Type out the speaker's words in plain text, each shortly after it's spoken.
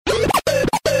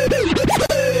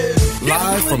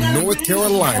from North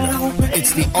Carolina.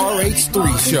 It's the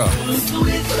RH3 Show.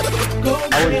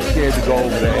 I wasn't scared to go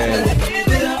over there.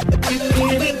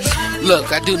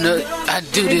 Look, I do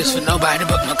this for nobody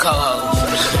but my co-host.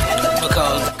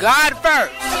 Because God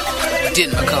first,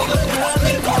 didn't my co-host.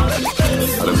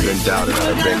 I done been doubted, I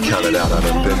done been counted out, I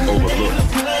done been overlooked.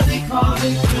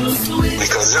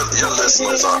 Because your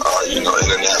listeners are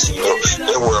international,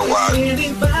 they're worldwide.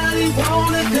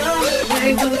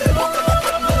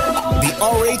 The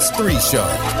RH3 Show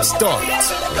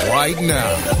starts right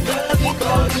now.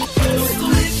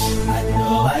 I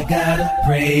know I gotta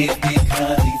praise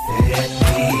because he set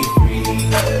me free.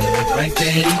 The price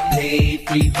that he paid,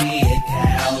 free me at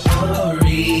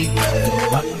Calvary. So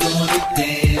I'm gonna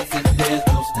dance and there's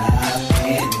no stopping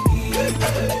me.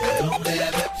 Don't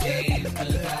ever change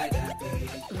 'cause I got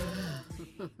faith.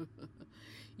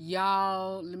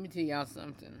 Y'all, let me tell y'all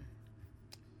something.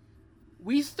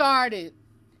 We started.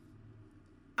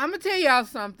 I'm going to tell y'all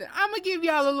something. I'm going to give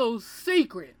y'all a little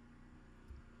secret.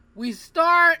 We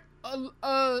start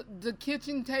the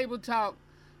kitchen table talk,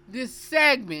 this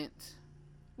segment.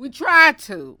 We try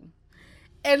to.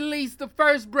 At least the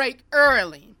first break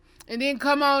early. And then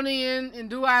come on in and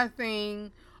do our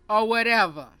thing or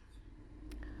whatever.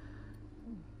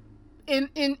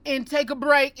 And take a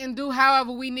break and do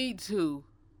however we need to.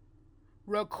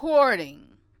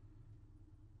 Recording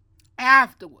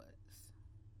afterwards.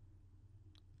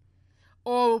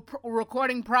 Or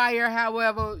recording prior,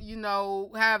 however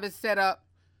it's set up,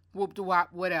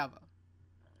 whoop-de-wop, whatever.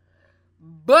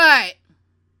 But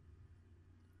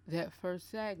that first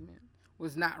segment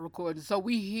was not recorded. So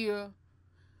we here.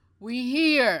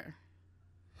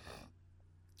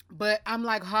 But I'm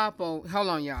like Harpo. Hold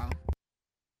on, y'all.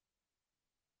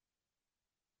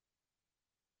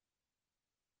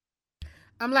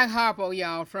 I'm like Harpo,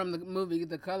 y'all, from the movie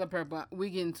The Color Purple.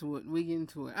 We get into it.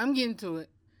 I'm getting to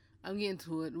it. We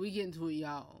get into it,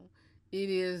 y'all. It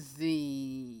is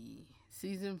the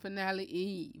season finale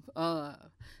eve of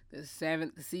the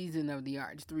 7th season of the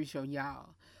RH3 Show,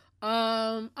 y'all.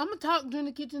 I'm gonna talk during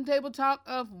the kitchen table talk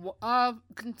of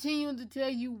continuing to tell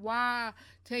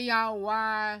y'all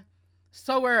why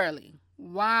so early.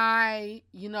 Why,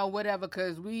 whatever,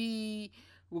 because we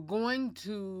were going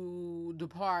to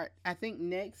depart, I think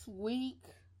next week.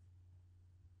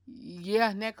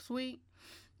 Yeah, next week.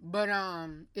 But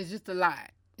it's just a lot.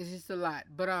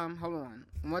 But hold on, one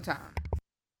more time.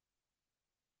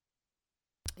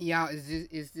 Y'all,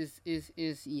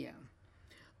 it's yeah.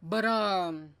 But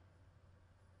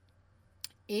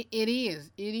it is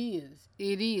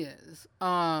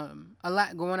a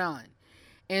lot going on.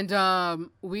 And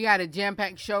we got a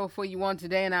jam-packed show for you on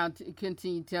today, and I'll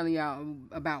continue telling y'all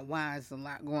about why it's a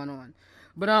lot going on.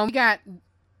 But we got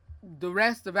the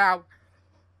rest of our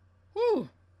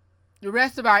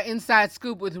inside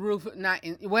scoop with Rufus,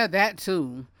 that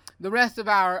too. The rest of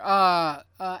our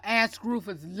Ask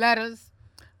Rufus letters.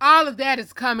 All of that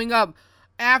is coming up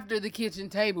after the kitchen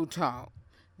table talk.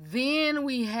 Then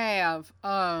we have,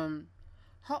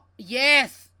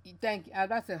 yes, thank you.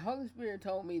 As I said, Holy Spirit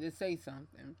told me to say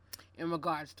something in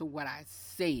regards to what I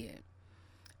said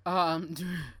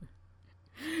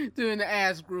during the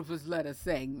Ask Rufus letter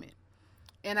segment.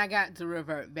 And I got to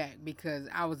revert back because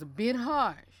I was a bit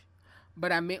harsh.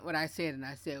 But I meant what I said, and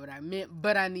I said what I meant.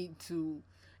 But I need to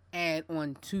add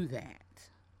on to that.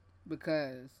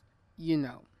 Because,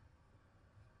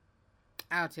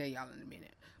 I'll tell y'all in a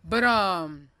minute. But,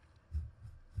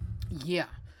 yeah.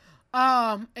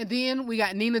 And then we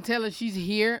got Nina Taylor. She's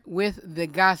here with the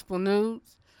gospel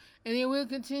news. And then we'll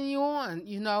continue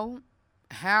on,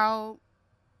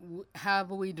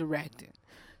 however we direct it.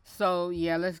 So,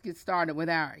 yeah, let's get started with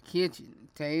our kitchen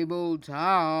table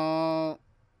talk.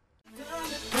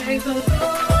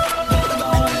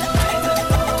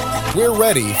 We're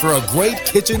ready for a great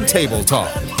kitchen table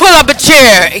talk. Pull up a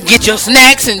chair and get your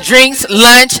snacks and drinks,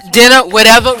 lunch, dinner,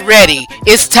 whatever ready.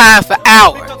 It's time for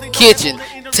our kitchen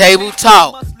table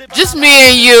talk. Just me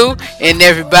and you and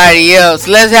everybody else.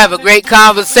 Let's have a great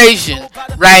conversation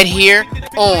right here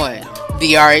on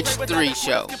the RH3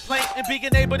 Show.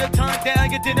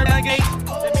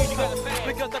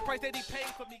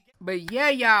 But yeah,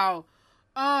 y'all.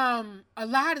 A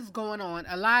lot is going on.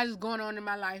 A lot is going on in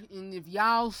my life. And if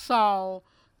y'all saw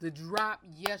the drop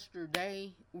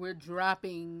yesterday, we're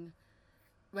dropping.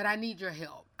 But I need your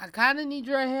help. I kind of need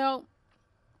your help.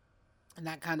 And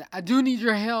I do need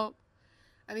your help.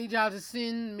 I need y'all to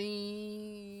send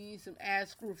me some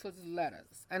Ask Rufus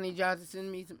letters.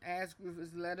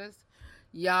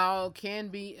 Y'all can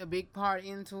be a big part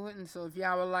into it. And so if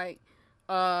y'all would like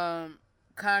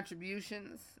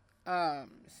contributions,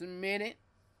 submit it.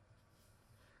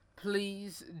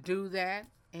 please do that.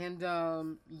 And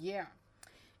yeah,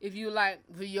 if you like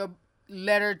for your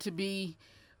letter to be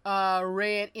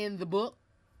read in the book,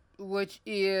 which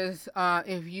is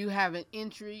if you have an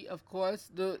entry, of course,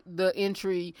 the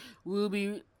entry will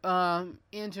be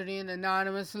entered in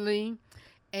anonymously,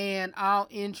 and all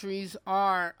entries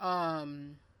are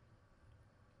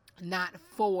not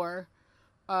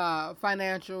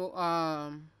financial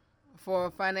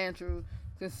for financial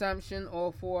consumption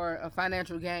or for a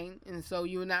financial gain, and so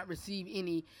you will not receive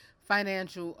any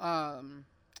financial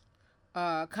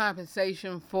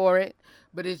compensation for it,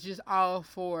 but it's just all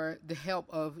for the help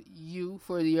of you,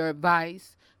 for your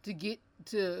advice,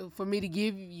 for me to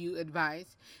give you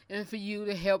advice, and for you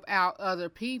to help out other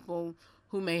people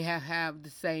who may have the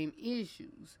same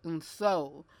issues. And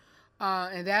so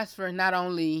and that's for not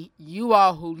only you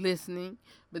all who listening,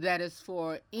 but that is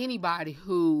for anybody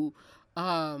who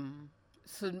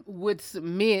would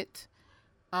submit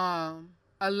a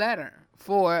letter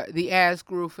for the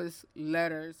Ask Rufus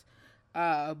Letters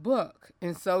book.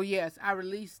 And so, yes, I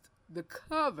released the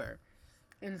cover.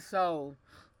 And so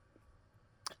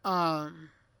I've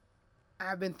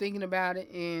been thinking about it,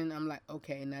 and I'm like,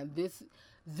 okay, now this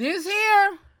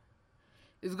here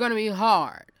is going to be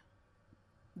hard.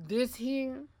 This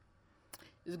here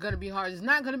is going to be hard. It's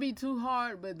not going to be too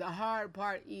hard, but the hard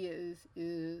part is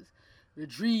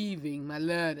retrieving my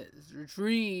letters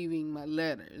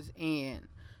and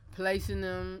placing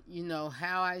them,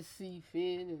 how I see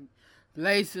fit, and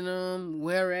placing them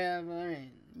wherever,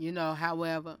 and,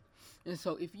 however. And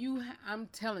so I'm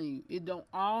telling you, it don't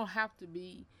all have to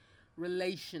be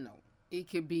relational. It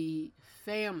could be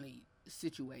family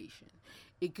situation.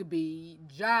 It could be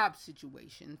job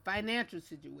situation, financial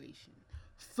situation,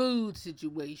 food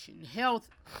situation, health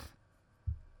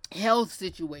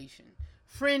situation,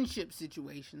 friendship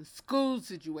situation, school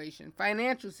situation,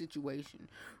 financial situation,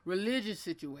 religious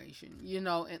situation,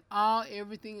 and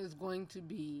everything is going to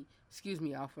be, excuse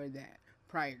me, all for that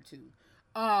prior to.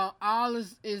 All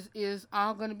is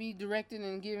all going to be directed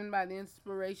and given by the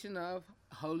inspiration of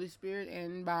Holy Spirit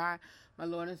and by my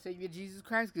Lord and Savior Jesus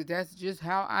Christ, because that's just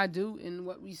how I do and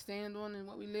what we stand on and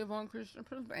what we live on, Christian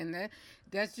principle. And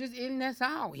that's just it, and that's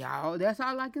all, y'all. That's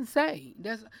all I can say.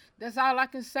 That's all I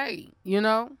can say,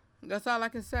 That's all I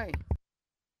can say.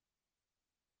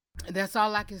 That's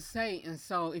all I can say. And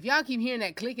so if y'all keep hearing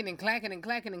that clicking and clacking and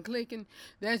clacking and clicking,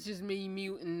 that's just me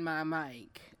muting my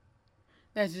mic.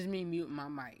 But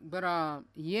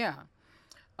yeah.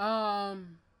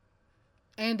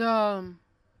 And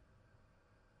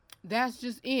that's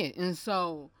just it. And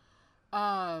so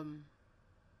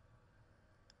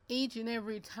each and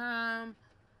every time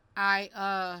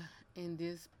I in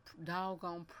this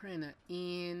doggone printer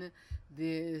in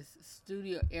this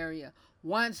studio area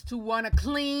wants to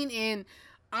clean and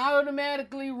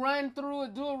automatically run through or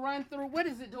do a run through. What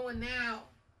is it doing now?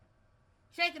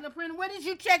 Checking the printer. What is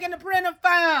you checking the printer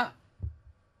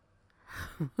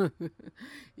for?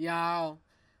 Y'all,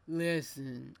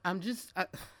 listen. I'm just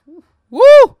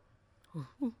woo!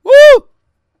 Woo!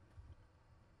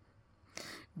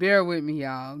 Bear with me,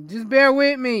 y'all. Just bear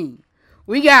with me.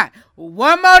 We got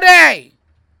one more day.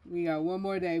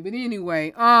 But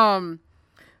anyway,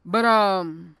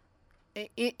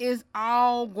 it is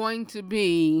all going to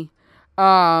be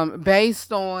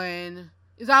based on,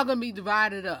 it's all going to be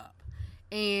divided up.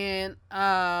 And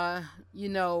it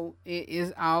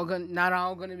is not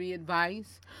all going to be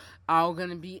advice. All going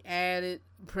to be added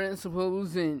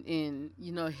principles and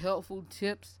helpful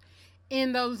tips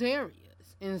in those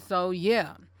areas. And so,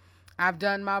 yeah, I've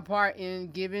done my part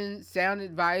in giving sound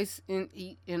advice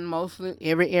in mostly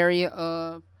every area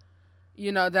of,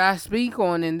 that I speak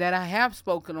on and that I have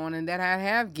spoken on and that I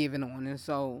have given on. And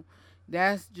so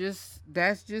that's just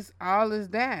all is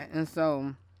that. And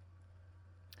so,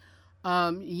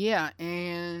 yeah,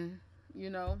 and,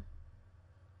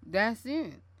 that's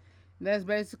it. That's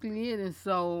basically it. And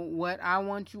so what I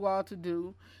want you all to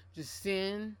do, just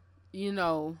send,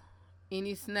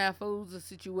 any snafus or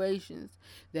situations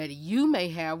that you may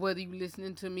have, whether you're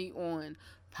listening to me on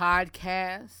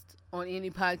on any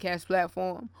podcast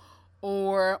platform,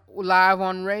 or live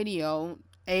on radio,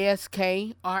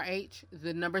 ASKRH,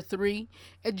 the number 3,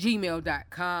 at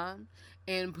gmail.com,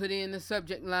 and put in the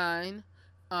subject line.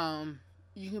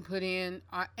 You can put in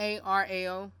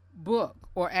ARL book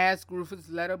or Ask Rufus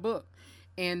Letter book.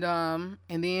 And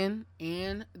then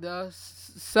in the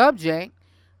subject,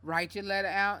 write your letter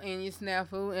out in your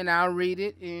snafu, and I'll read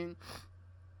it, and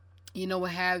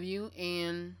what have you,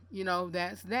 and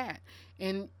that's that.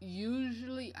 And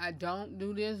usually I don't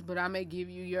do this, but I may give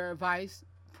you your advice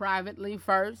privately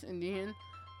first, and then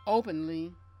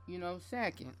openly,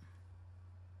 second.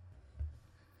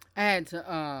 I had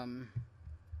to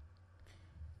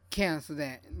cancel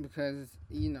that because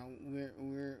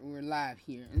we're live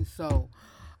here, and so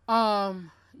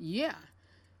yeah,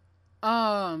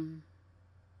 um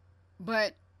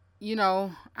but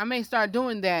I may start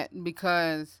doing that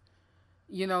because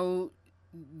you know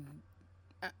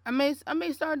I may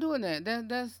start doing that.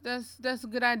 That's a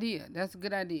good idea. That's a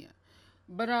good idea.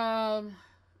 But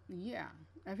yeah,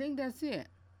 I think that's it.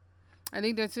 I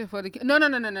think that's it for the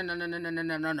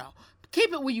no.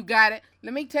 Keep it where you got it.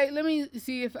 Let me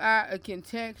see if I can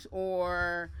text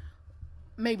or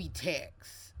maybe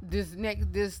text this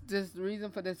reason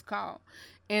for this call,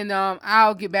 and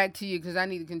I'll get back to you because I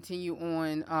need to continue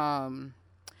on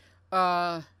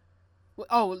uh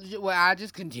well, I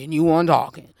just continue on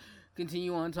talking.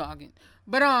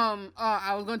 But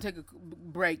I was gonna take a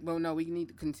break, but no, we need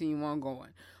to continue on going.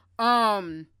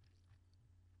 Um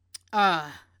uh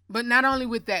but not only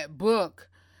with that book,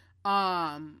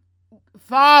 um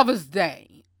Father's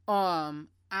Day. I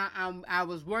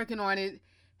was working on it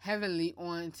heavily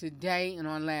on today and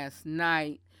on last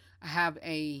night. I have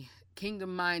a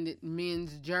Kingdom Minded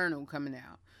Men's Journal coming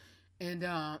out, and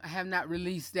I have not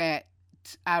released that.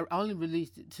 I only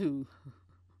released it to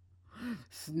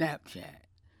Snapchat,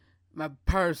 my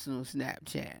personal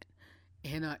Snapchat,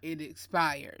 and it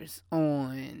expires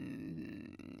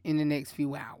in the next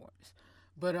few hours.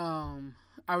 But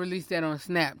I released that on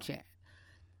Snapchat.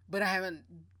 But I haven't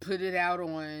put it out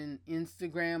on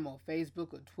Instagram or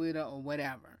Facebook or Twitter or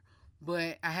whatever.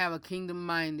 But I have a Kingdom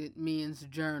Minded Men's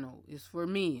Journal. It's for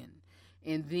men.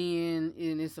 And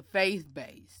it's a faith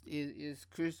based.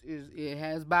 It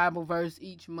has Bible verse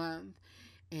each month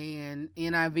and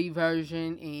NIV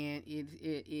version, and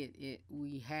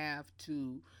we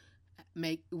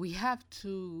have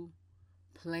to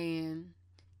plan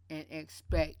and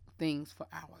expect things for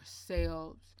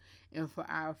ourselves and for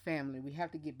our family. We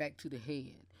have to get back to the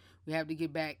head. We have to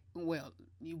get back, we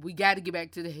got to get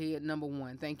back to the head, number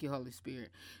one. Thank you, Holy Spirit.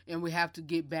 And we have to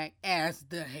get back as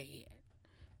the head.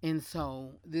 And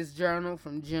so this journal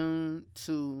from June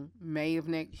to May of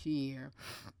next year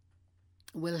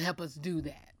will help us do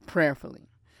that, prayerfully.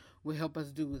 Will help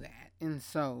us do that. And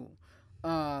so,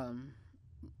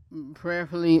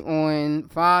 prayerfully on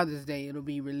Father's Day, it'll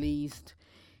be released.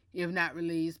 If not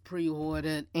released,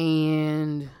 pre-ordered,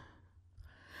 and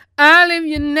I lift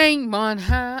your name on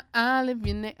high. I lift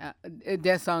your name.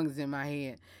 That song is in my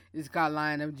head. It's called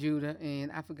Lion of Judah, and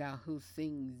I forgot who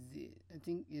sings it. I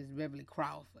think it's Beverly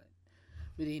Crawford.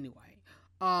 But anyway,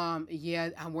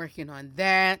 yeah, I'm working on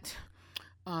that.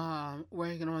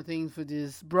 Working on things for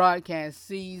this broadcast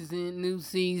season, new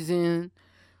season.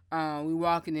 We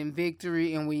walking in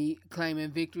victory, and we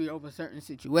claiming victory over certain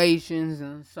situations,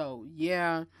 and so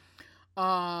yeah.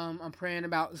 I'm praying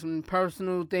about some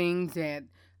personal things that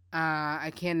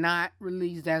I cannot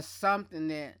release. That's something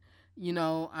that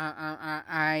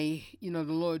I the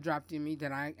Lord dropped in me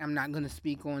that I'm not gonna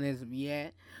speak on as of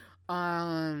yet.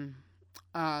 Some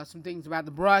things about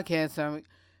the broadcast.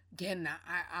 Again,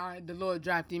 the Lord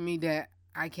dropped in me that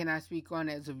I cannot speak on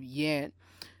as of yet.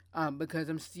 Because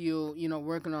I'm still,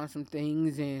 working on some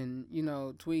things and,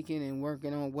 tweaking and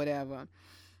working on whatever.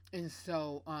 And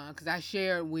so, because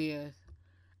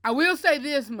I will say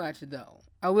this much, though.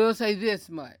 Because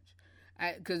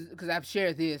I've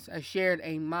shared this. I shared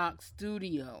a mock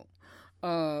studio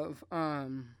of, I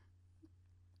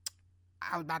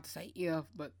was about to say if,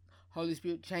 but Holy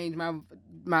Spirit changed my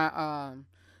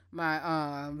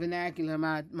vernacular,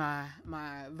 my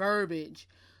verbiage,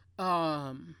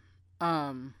 right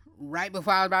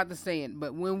before I was about to say it.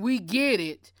 But when we get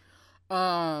it,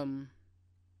 I've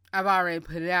already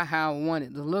put it out how I want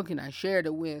it to look, and I shared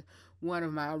it with one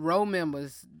of my row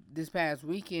members this past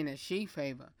weekend at She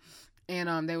Favor.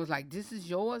 And they was like, "This is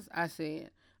yours?" I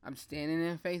said, "I'm standing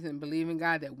in faith and believing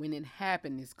God that when it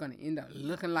happens, it's going to end up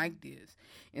looking like this."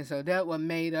 And so that what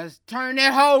made us turn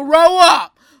that whole row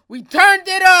up. We turned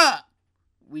it up.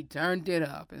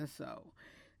 And so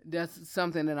that's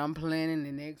something that I'm planning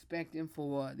and expecting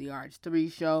for the Arch 3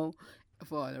 show,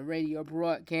 for the radio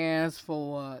broadcast,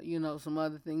 for, some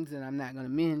other things that I'm not going to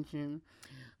mention.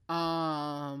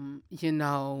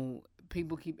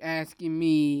 People keep asking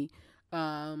me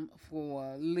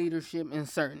for leadership in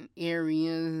certain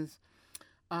areas.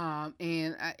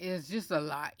 It's just a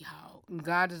lot, y'all.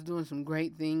 God is doing some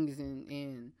great things,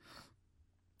 and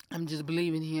I'm just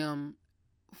believing Him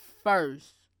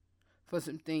first for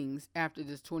some things after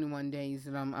this 21 days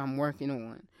that I'm working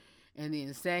on. And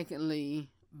then secondly,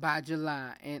 by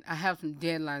July, and I have some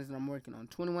deadlines that I'm working on.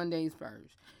 21 days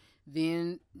first,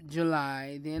 then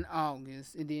July, then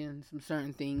August, and then some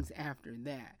certain things after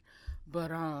that.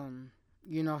 But,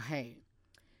 hey,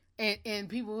 And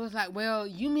people was like, well,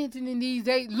 you mentioning these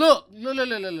days. Look,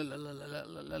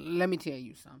 let me tell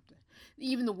you something.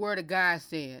 Even the word of God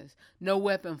says, no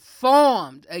weapon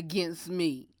formed against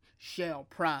me shall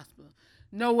prosper.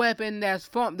 No weapon that's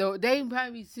formed. They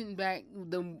probably sitting back.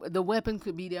 The weapon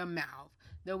could be their mouth.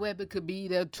 The weapon could be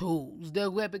their tools.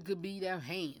 The weapon could be their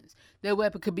hands. The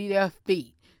weapon could be their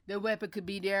feet. The weapon could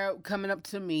be their coming up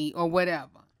to me or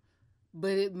whatever.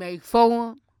 But it may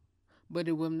form, but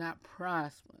it will not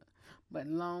prosper. But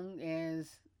long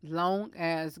as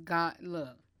God,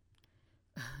 look,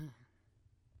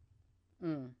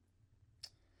 look,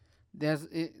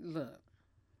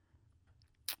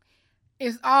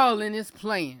 it's all in His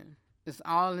plan. It's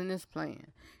all in His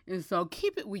plan. And so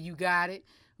keep it where you got it.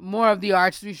 More of the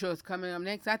Archery Show is coming up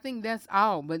next. I think that's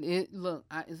all. But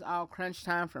it's all crunch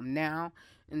time from now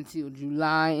until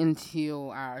July,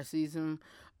 until our season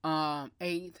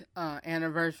 8th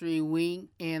anniversary week,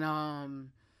 and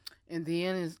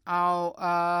then it's all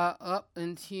up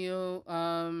until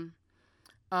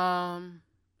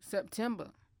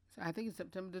September. So I think it's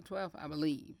September the 12th, I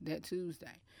believe, that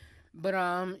Tuesday. But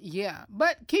yeah.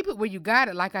 But keep it where you got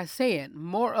it. Like I said,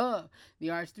 more of the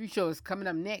RH3 Show is coming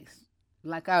up next.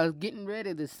 Like I was getting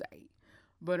ready to say.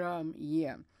 But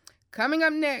yeah. Coming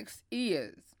up next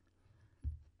is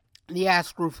the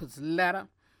Ask Rufus letter.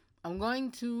 I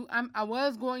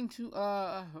was going to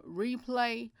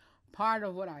replay part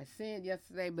of what I said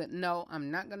yesterday, but no,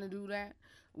 I'm not going to do that.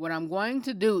 What I'm going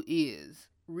to do is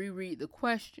reread the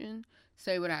question,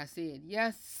 say what I said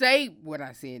yesterday,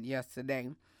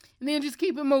 and then just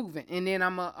keep it moving. And then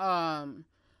I'm going to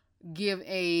give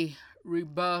a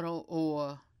rebuttal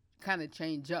or kind of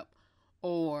change up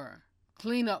or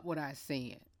clean up what I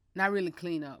said. Not really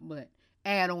clean up, but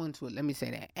add on to it. Let me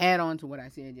say that. Add on to what I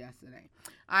said yesterday.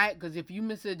 All right, because if you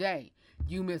miss a day,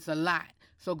 you miss a lot.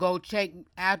 So go check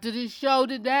after this show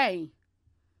today.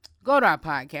 Go to our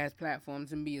podcast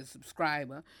platforms and be a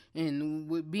subscriber. And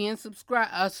with being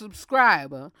a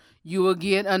subscriber, you will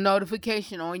get a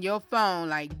notification on your phone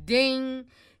like ding.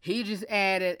 He just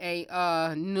added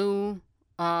a new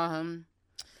upload.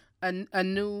 And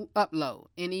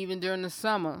even during the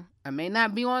summer, I may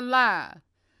not be on live,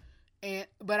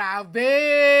 but I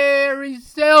very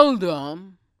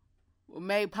seldom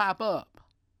may pop up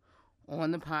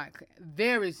on the podcast.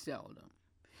 Very seldom.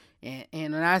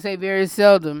 And when I say very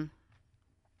seldom,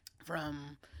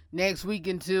 from next week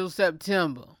until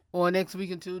September or next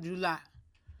week until July,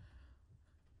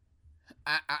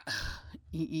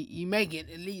 you may get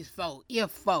at least 4.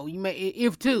 If 4, you may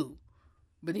if 2.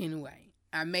 But anyway,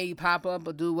 I may pop up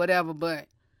or do whatever, but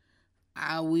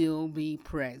I will be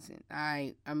present.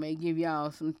 I may give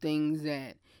y'all some things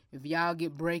that if y'all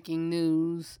get breaking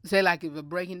news, say like if a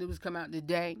breaking news come out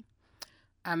today,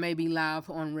 I may be live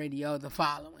on radio the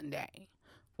following day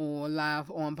or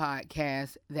live on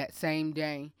podcast that same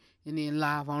day and then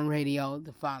live on radio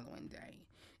the following day.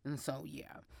 And so,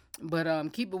 yeah.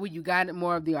 But keep it where you got it.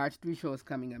 More of the RH3 Show is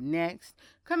coming up next.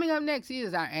 Coming up next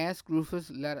is our Ask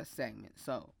Rufus letter segment.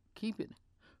 So keep it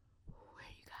where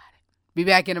you got it. Be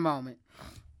back in a moment.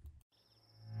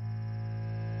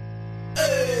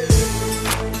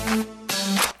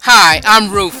 Hi,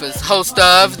 I'm Rufus, host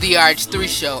of The RH3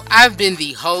 Show. I've been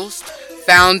the host,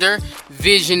 founder,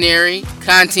 visionary,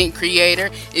 content creator,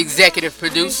 executive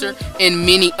producer, and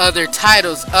many other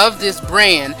titles of this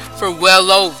brand for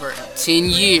well over 10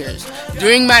 years.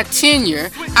 During my tenure,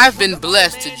 I've been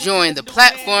blessed to join the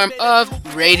platform of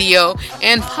radio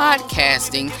and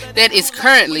podcasting that is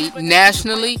currently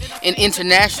nationally and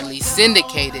internationally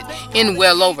syndicated in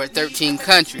well over 13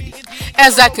 countries.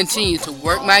 As I continue to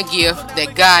work my gift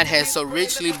that God has so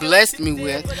richly blessed me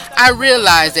with, I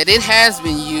realize that it has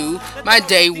been you, my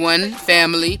day one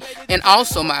family, and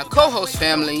also my co-host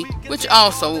family, which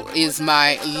also is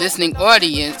my listening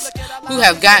audience, who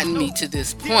have gotten me to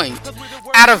this point.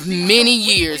 Out of many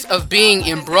years of being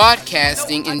in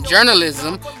broadcasting and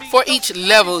journalism, for each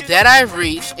level that I've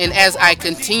reached, and as I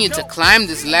continue to climb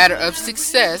this ladder of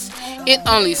success, it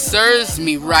only serves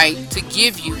me right to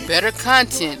give you better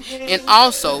content and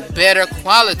also better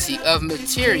quality of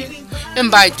material. And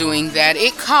by doing that,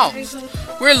 it costs.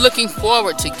 We're looking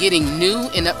forward to getting new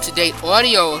and up-to-date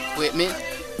audio equipment,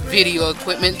 video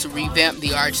equipment to revamp the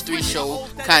RH3 Show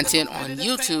content on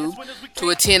YouTube, to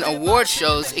attend award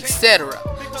shows, etc.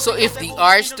 So if the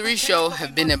RH3 Show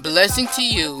have been a blessing to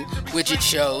you, which it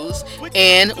shows,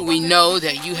 and we know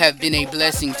that you have been a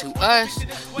blessing to us,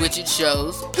 which it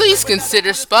shows, please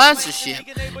consider sponsorship.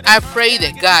 I pray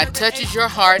that God touches your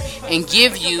heart and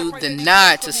give you the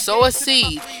nod to sow a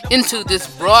seed into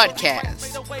this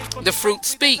broadcast. The fruit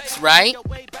speaks, right?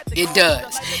 It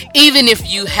does. Even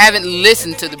if you haven't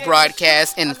listened to the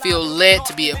broadcast and feel led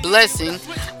to be a blessing,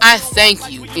 I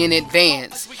thank you in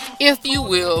advance. If you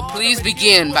will, please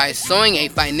begin by sowing a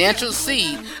financial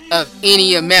seed of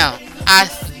any amount. I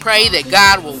pray that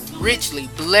God will richly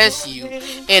bless you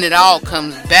and it all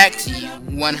comes back to you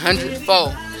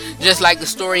 100-fold. Just like the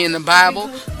story in the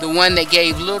Bible, the one that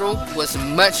gave little was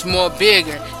much more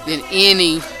bigger than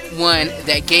anyone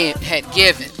that had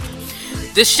given.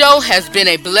 The show has been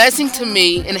a blessing to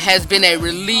me and has been a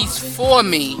release for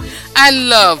me. I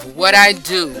love what I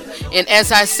do. And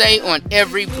as I say on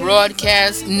every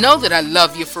broadcast, know that I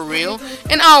love you for real.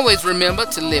 And always remember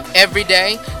to live every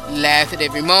day, laugh at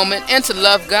every moment, and to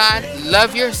love God,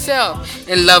 love yourself,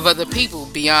 and love other people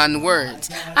beyond words.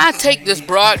 I take this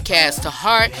broadcast to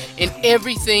heart in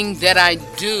everything that I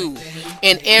do.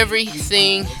 In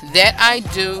everything that I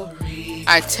do,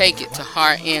 I take it to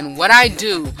heart. And what I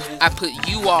do, I put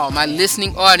you all, my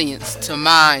listening audience, to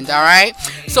mind, all right?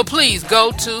 So please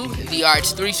go to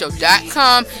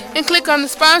therh3show.com and click on the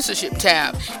sponsorship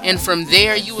tab. And from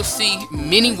there, you will see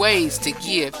many ways to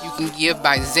give. You can give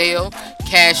by Zelle,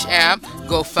 Cash App,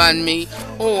 GoFundMe,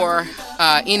 or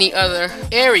any other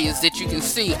areas that you can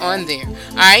see on there.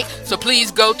 All right? So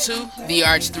please go to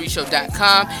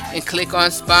therh3show.com and click on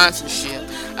sponsorship.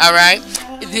 All right?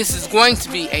 This is going to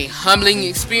be a humbling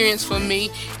experience for me,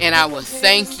 and I will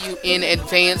thank you in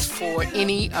advance for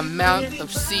any amount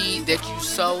of seed that you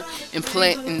sow and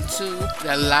plant into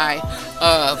the life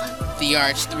of the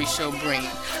RH3 Show brand.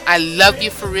 I love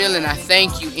you for real, and I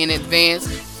thank you in advance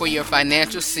for your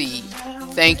financial seed.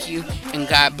 Thank you, and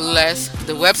God bless.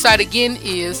 The website again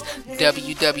is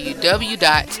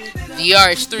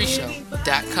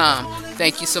www.therh3show.com.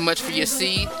 Thank you so much for your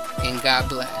seed, and God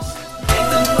bless.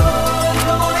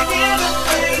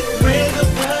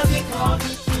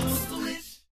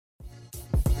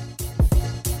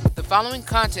 The following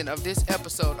content of this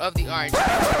episode of the RH.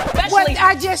 What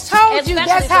I just told you,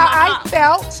 that's how I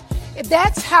felt.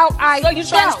 That's how I felt.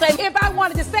 If I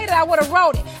wanted to say that, I would have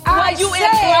wrote it. I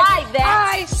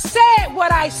said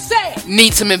what I said.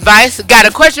 Need some advice? Got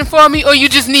a question for me? Or you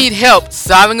just need help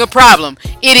solving a problem?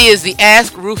 It is the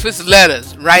Ask Rufus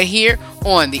letters right here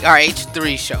on the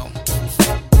RH3 Show.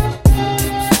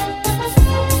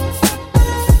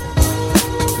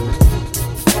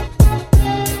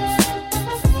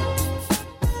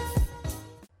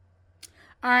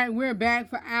 All right, we're back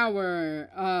for our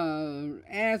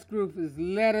Ask Rufus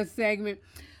letter segment.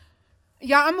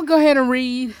 Y'all, I'm going to go ahead and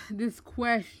read this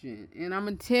question, and I'm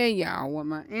going to tell y'all what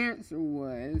my answer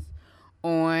was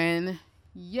on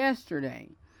yesterday.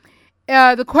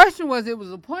 The question was, it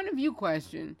was a point of view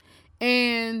question,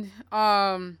 and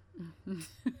and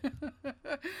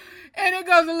it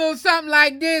goes a little something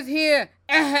like this here.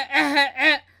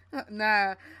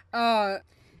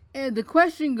 And the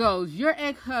question goes, your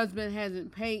ex-husband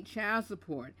hasn't paid child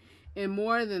support in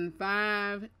more than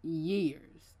 5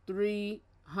 years,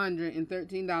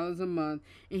 $313 a month,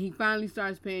 and he finally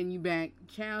starts paying you back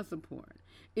child support.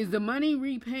 Is the money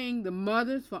repaying the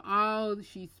mothers for all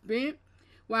she spent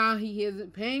while he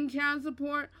isn't paying child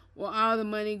support, or all the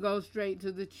money goes straight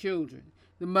to the children?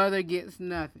 The mother gets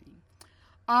nothing.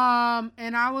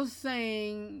 And I was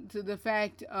saying to the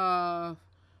fact of,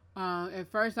 at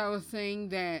first I was saying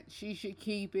that she should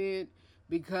keep it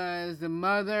because the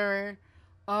mother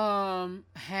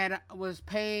was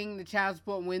paying the child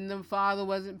support when the father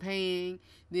wasn't paying.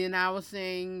 Then I was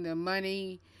saying the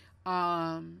money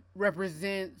could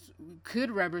represent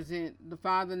the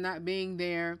father not being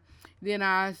there. Then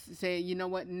I said, you know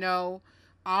what, no,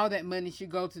 all that money should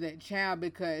go to that child,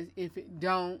 because if it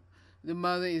don't, the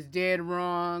mother is dead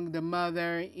wrong. The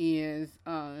mother is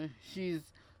she's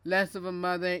less of a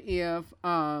mother if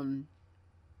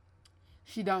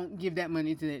she don't give that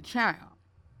money to that child.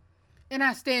 And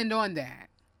I stand on that.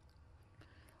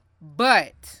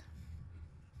 But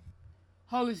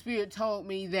Holy Spirit told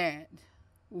me that,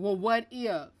 well, what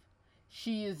if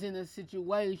she is in a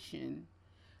situation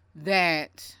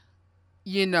that,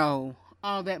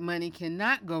 all that money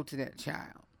cannot go to that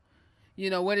child?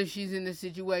 What if she's in a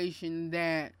situation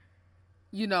that,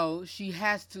 she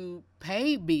has to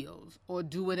pay bills or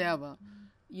do whatever,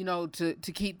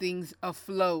 to keep things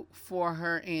afloat for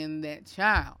her and that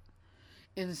child?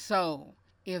 And so,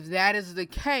 if that is the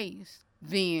case,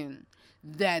 then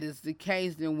that is the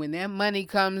case. Then when that money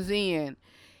comes in,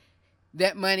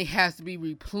 that money has to be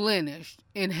replenished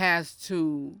and has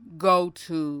to go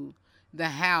to the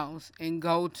house and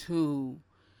go to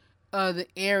other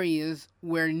areas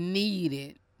where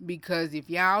needed. Because if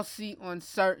y'all see on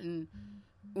certain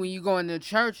when you go into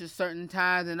church, a certain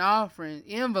tithe and offering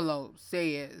envelope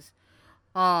says,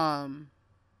 all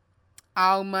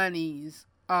monies,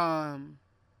 can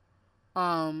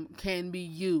be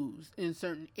used in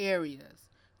certain areas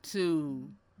to,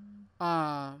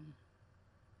 to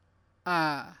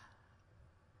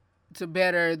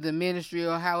better the ministry,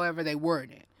 or however they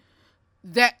word it.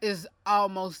 That is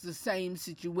almost the same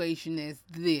situation as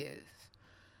this.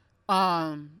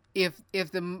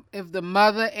 If the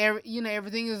mother,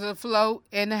 everything is afloat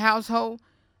in the household,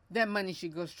 that money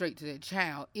should go straight to that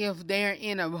child. If they're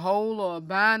in a hole or a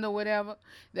bind or whatever,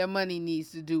 that money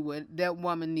needs to do what that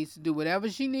woman needs to do, whatever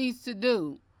she needs to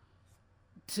do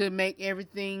to make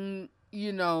everything,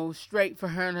 straight for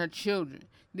her and her children.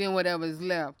 Then whatever is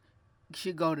left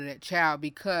should go to that child,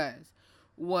 because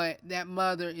what that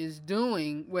mother is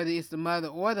doing, whether it's the mother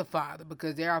or the father,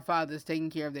 because there are fathers taking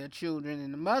care of their children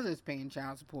and the mother is paying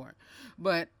child support.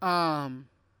 But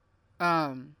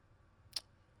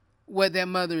what that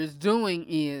mother is doing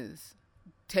is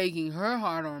taking her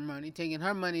hard-earned money, taking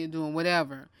her money and doing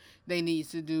whatever they need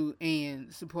to do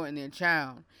and supporting their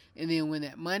child. And then when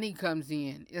that money comes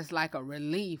in, it's like a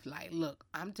relief. Like, look,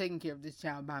 I'm taking care of this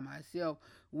child by myself.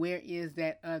 Where is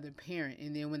that other parent?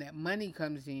 And then when that money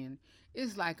comes in,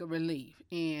 it's like a relief.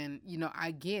 And,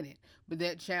 I get it. But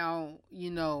that child,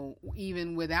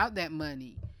 even without that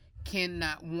money,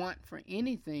 cannot want for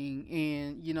anything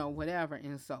and, whatever.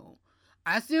 And so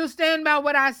I still stand by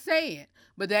what I said.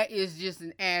 But that is just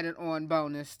an added on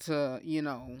bonus to,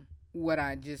 what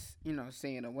I just,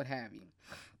 said or what have you.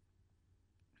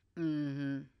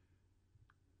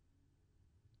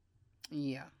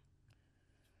 Yeah.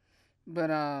 But,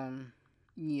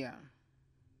 yeah.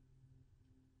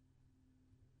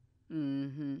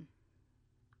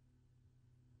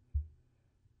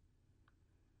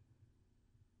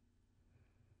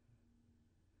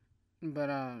 But,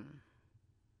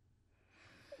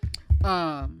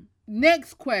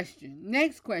 next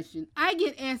question. I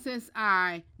get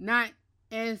SSI, not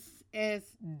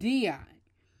SSDI.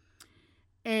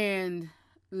 And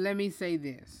let me say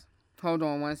this. Hold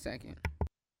on one second.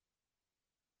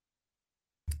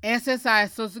 SSI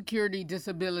is Social Security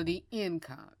Disability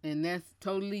Income, and that's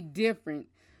totally different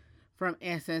from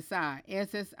SSI.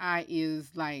 SSI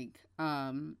is like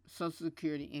Social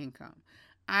Security Income.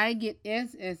 I get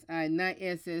SSI, not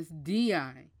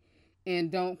SSDI,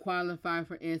 and don't qualify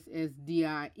for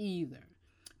SSDI either.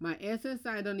 My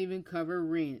SSI don't even cover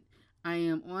rent. I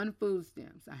am on food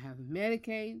stamps. I have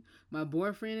Medicaid. My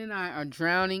boyfriend and I are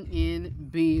drowning in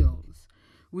bills.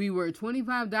 We were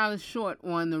 $25 short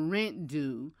on the rent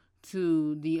due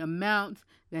to the amount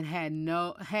that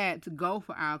had to go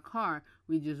for our car.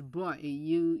 We just bought it,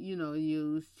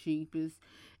 used, cheapest,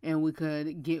 and we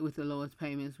could get with the lowest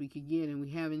payments we could get. And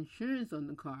we have insurance on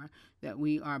the car that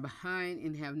we are behind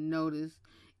and have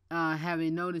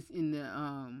having noticed in the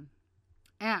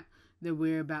app that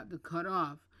we're about to cut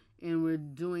off. And we're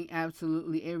doing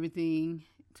absolutely everything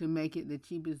to make it the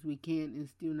cheapest we can, and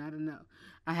still not enough.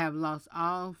 I have lost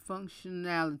all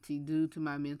functionality due to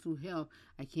my mental health.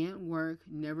 I can't work,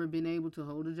 never been able to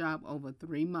hold a job over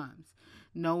 3 months.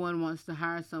 No one wants to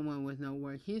hire someone with no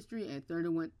work history at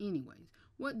 31 anyways.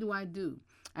 What do?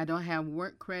 I don't have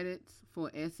work credits for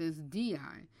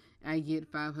SSDI. I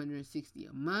get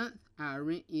 $560 a month. Our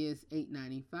rent is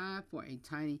 $895 for a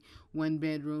tiny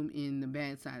 1-bedroom in the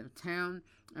bad side of town.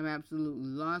 I'm absolutely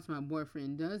lost. My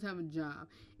boyfriend does have a job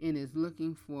and is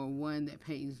looking for one that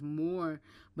pays more,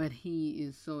 but he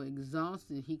is so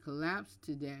exhausted. He collapsed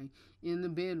today in the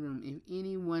bedroom. If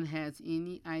anyone has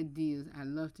any ideas, I'd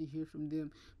love to hear from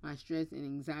them. My stress and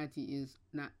anxiety is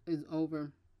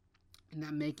over,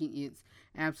 not making it,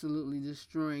 absolutely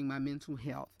destroying my mental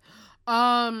health.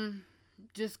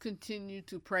 Just continue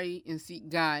to pray and seek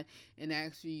God and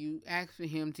ask for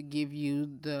Him to give you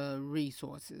the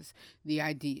resources, the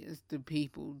ideas, the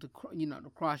people, to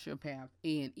cross your path,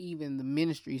 and even the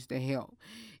ministries to help.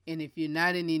 And if you're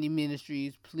not in any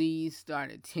ministries, please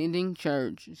start attending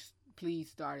church. Please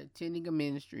start attending a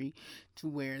ministry to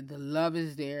where the love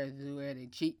is there, to where they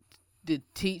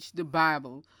teach the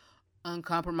Bible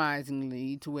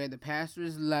uncompromisingly, to where the pastor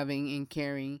is loving and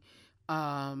caring,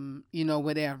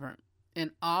 whatever.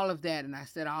 And all of that, and I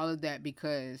said all of that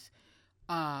because,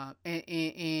 to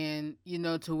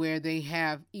where they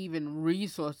have even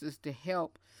resources to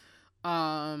help,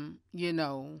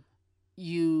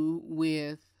 you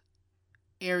with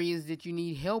areas that you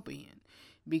need help in.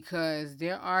 Because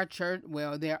there are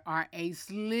a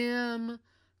slim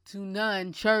to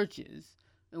none churches.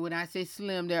 And when I say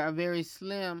slim, there are very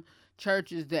slim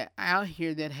churches that out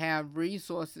here that have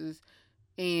resources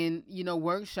and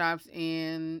workshops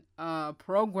and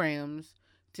programs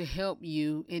to help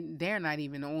you, and they're not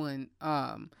even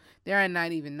they're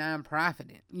not even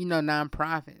nonprofit,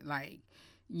 like,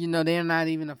 they're not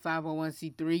even a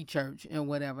 501c3 church and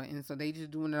whatever, and so they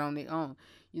just doing it on their own.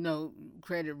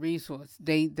 Credit resource,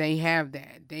 they have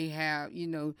that, they have,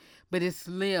 but it's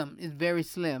slim, it's very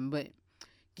slim. But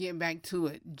getting back to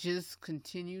it, just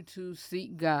continue to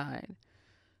seek God.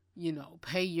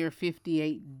 Pay your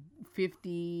 $580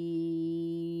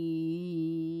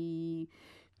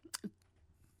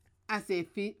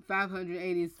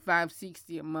 is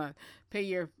 $560 a month. Pay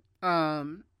your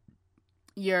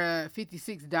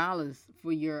 $56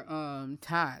 for your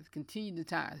tithe. Continue to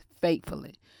tithe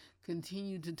faithfully.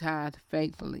 Continue to tithe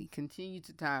faithfully. Continue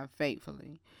to tithe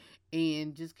faithfully.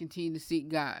 And just continue to seek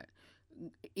God.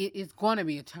 It's going to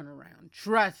be a turnaround.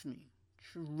 Trust me.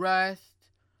 Trust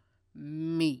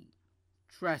me.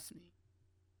 Trust me.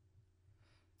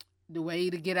 The way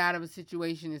to get out of a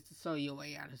situation is to sow your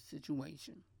way out of a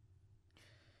situation.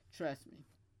 Trust me.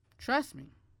 Trust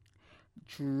me.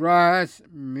 Trust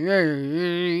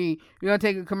me. We're going to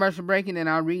take a commercial break, and then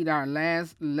I'll read our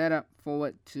last letter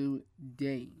for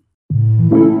today.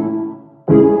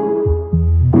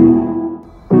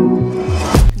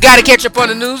 Got to catch up on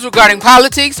the news regarding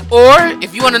politics, or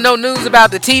if you want to know news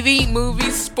about the TV,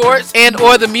 movies, sports, and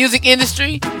or the music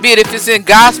industry, be it if it's in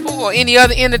gospel or any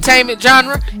other entertainment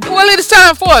genre, well, it is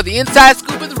time for the Inside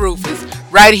Scoop with Rufus,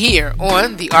 right here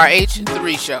on the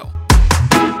RH3 Show.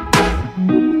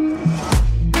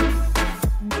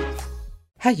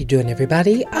 How you doing,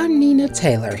 everybody? I'm Nina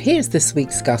Taylor. Here's this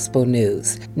week's gospel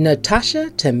news. Natasha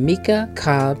Tamika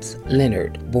Cobbs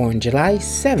Leonard, born July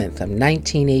 7th of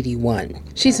 1981.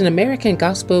 She's an American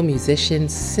gospel musician,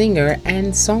 singer, and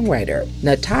songwriter.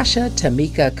 Natasha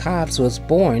Tamika Cobbs was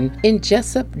born in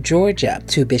Jessup, Georgia,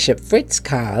 to Bishop Fritz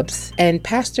Cobbs and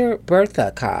Pastor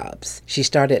Bertha Cobbs. She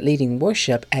started leading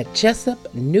worship at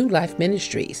Jessup New Life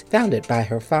Ministries, founded by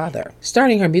her father.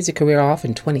 Starting her music career off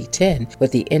in 2010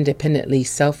 with the independently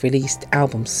self-released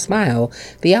album Smile,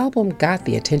 the album got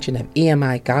the attention of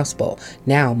EMI Gospel,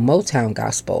 now Motown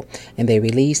Gospel, and they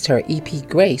released her EP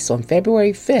Grace on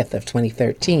February 5th of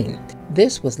 2013.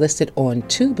 This was listed on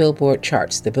 2 Billboard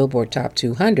charts, the Billboard Top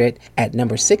 200 at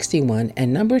number 61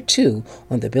 and number 2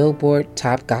 on the Billboard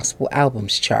Top Gospel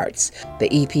Albums charts.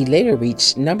 The EP later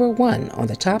reached number 1 on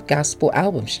the Top Gospel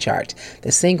Albums chart.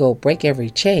 The single Break Every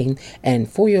Chain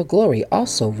and For Your Glory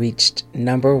also reached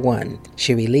number 1.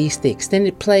 She released the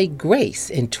extended play Grace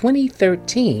in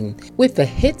 2013 with the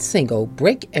hit single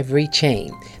Break Every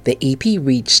Chain. The EP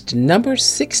reached number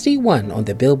 61 on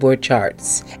the Billboard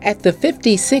charts. At the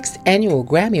 56th Annual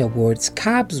Grammy Awards,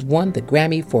 Cobbs won the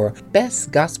Grammy for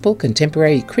Best Gospel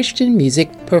Contemporary Christian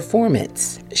Music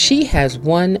Performance. She has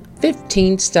won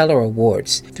 15 Stellar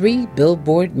Awards, 3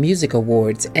 Billboard Music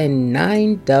Awards, and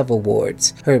 9 Dove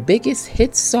Awards. Her biggest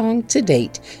hit song to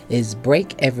date is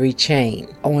Break Every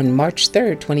Chain. On March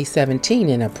 3, 2017,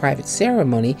 in a private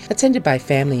ceremony attended by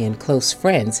family and close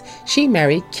friends, she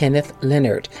married Kenneth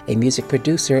Leonard, a music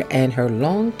producer and her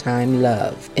longtime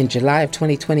love. In July of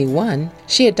 2021,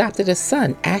 she adopted a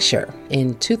son, Asher.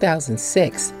 In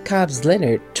 2006, Cobbs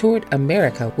Leonard toured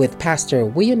America with Pastor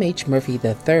William H. Murphy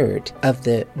III of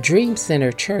the Dream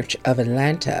Center Church of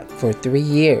Atlanta for 3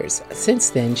 years.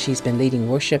 Since then, she's been leading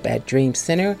worship at Dream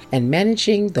Center and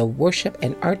managing the worship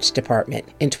and arts department.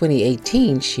 In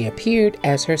 2018, she appeared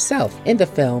as herself in the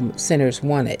film Sinners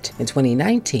Wanted. In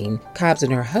 2019, Cobbs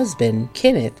and her husband,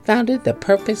 Kenneth, founded the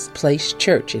Purpose Place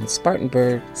Church in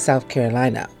Spartanburg, South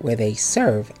Carolina, where they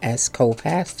serve as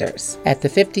co-pastors. At the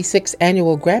 56th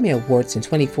Annual Grammy Awards in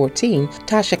 2014,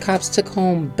 Tasha Cobbs took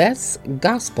home Best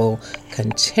Gospel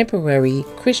Contemporary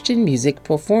Christian Music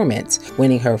Performance,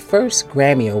 winning her first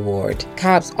Grammy Award.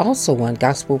 Cobbs also won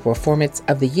Gospel Performance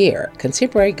of the Year,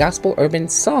 Contemporary Gospel Urban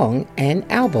Song and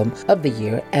Album of the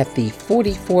Year at the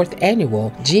 44th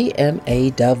Annual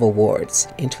GMA Dove Awards.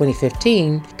 In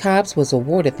 2015, Cobbs was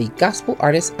awarded the Gospel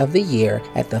Artist of the Year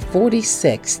at the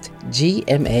 46th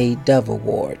GMA Dove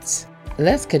Awards.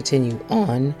 Let's continue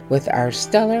on with our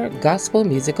Stellar Gospel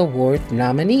Music Award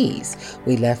nominees.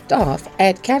 We left off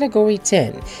at Category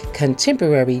 10,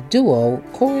 Contemporary Duo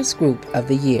Chorus Group of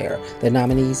the Year. The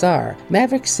nominees are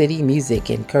Maverick City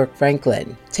Music in Kirk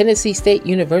Franklin, Tennessee State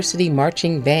University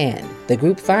Marching Band, the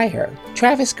group Fire,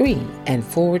 Travis Green, and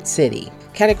Forward City.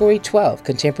 Category 12,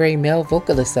 Contemporary Male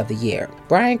Vocalist of the Year,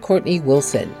 Brian Courtney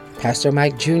Wilson, Pastor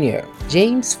Mike Jr.,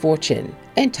 James Fortune,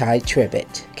 and Ty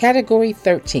Tribbett. Category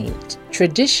 13,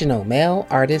 Traditional Male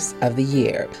Artist of the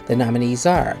Year. The nominees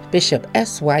are Bishop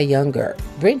S.Y. Younger,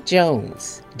 Brent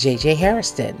Jones, J.J.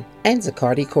 Harrison and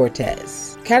Zacardi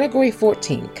Cortez. Category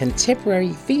 14,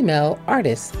 Contemporary Female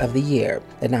Artist of the Year.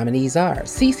 The nominees are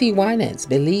CeCe Winans,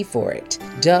 Believe For It,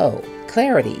 Doe,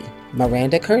 Clarity,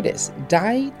 Miranda Curtis,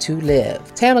 Die to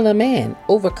Live, Tamala Mann,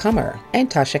 Overcomer, and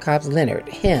Tasha Cobbs Leonard,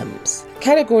 Hymns.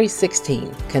 Category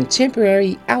 16,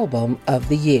 Contemporary Album of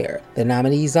the Year. The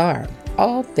nominees are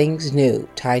All Things New,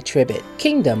 Ty Tribbett,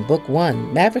 Kingdom Book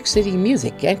 1, Maverick City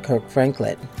Music and Kirk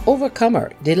Franklin,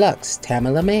 Overcomer Deluxe,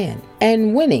 Tamala Mann,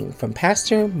 and Winning from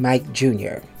Pastor Mike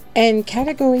Jr. And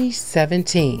Category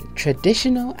 17,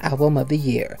 Traditional Album of the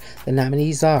Year. The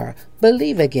nominees are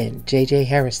Believe Again, J.J.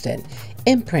 Harrison,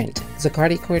 Imprint,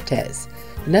 Zacardi Cortez,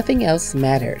 Nothing Else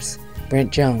Matters,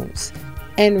 Brent Jones,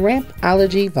 and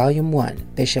Rampology Volume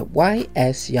 1, Bishop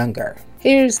Y.S. Younger.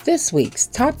 Here's this week's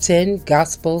Top 10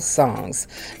 Gospel Songs.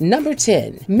 Number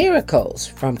 10, Miracles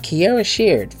from Kiara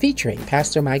Sheard featuring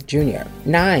Pastor Mike Jr.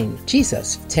 9,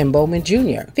 Jesus, Tim Bowman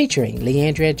Jr. featuring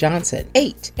Leandria Johnson.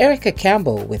 8, Erica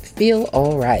Campbell with Feel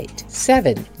Alright.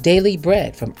 7, Daily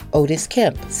Bread from Otis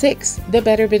Kemp. 6, The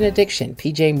Better Benediction,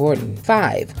 PJ Morton.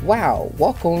 5, Wow,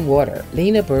 Walk on Water,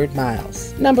 Lena Bird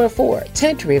Miles. Number 4,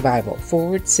 Tent Revival,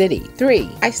 Forward City. 3,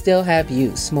 I Still Have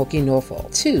You, Smokey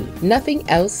Norfolk. 2, Nothing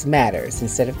Else Matters.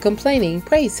 Instead of Complaining,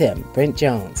 Praise Him, Brent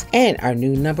Jones. And our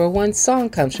new number 1 song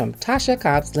comes from Tasha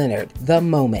Cobbs Leonard, The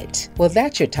Moment. Well,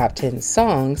 that's your top 10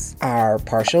 songs, our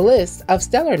partial list of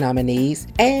stellar nominees,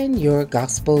 and your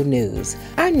gospel news.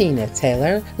 I'm Nina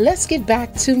Taylor. Let's get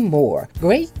back to more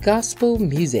great gospel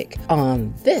music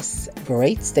on this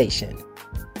great station.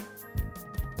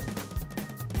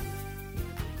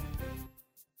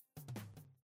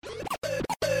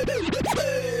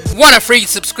 Want a free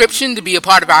subscription to be a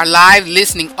part of our live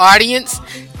listening audience?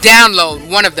 Download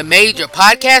one of the major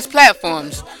podcast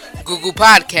platforms: Google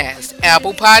Podcasts,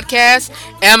 Apple Podcasts,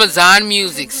 Amazon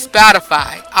Music,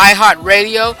 Spotify,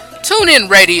 iHeartRadio, TuneIn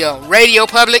Radio, Radio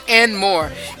Public, and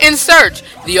more. And search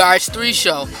The RH3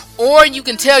 Show. Or you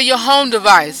can tell your home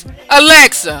device,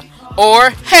 Alexa,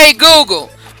 or Hey Google,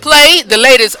 play the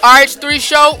latest RH3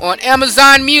 Show on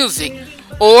Amazon Music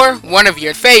or one of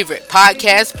your favorite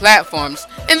podcast platforms,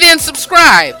 and then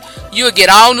subscribe. You'll get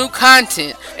all new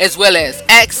content as well as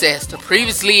access to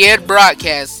previously aired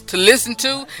broadcasts to listen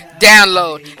to,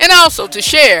 download, and also to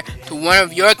share to one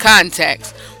of your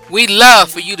contacts. We'd love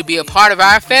for you to be a part of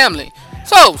our family,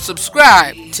 so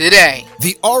subscribe today.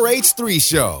 The RH3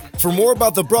 Show. For more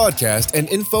about the broadcast and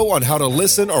info on how to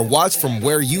listen or watch from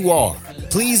where you are,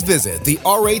 please visit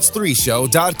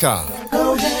therh3show.com.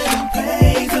 Go ahead and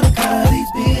praise him 'cause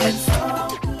he's been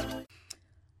so good.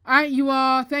 All right, you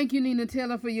all. Thank you, Nina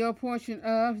Taylor, for your portion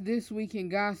of This Week in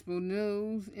Gospel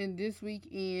News. And this week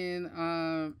in,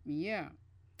 I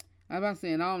was about to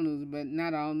say in all news, but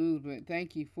not all news. But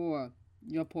thank you for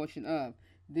your portion of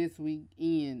This Week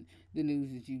in the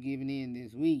news that you've given in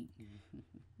this week.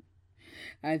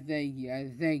 I thank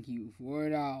you for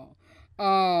it all.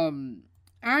 Our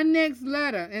next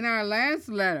letter and our last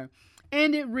letter,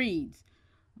 and it reads,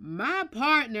 my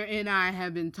partner and I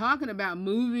have been talking about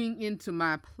moving into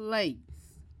my place.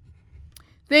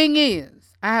 Thing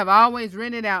is, I have always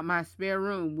rented out my spare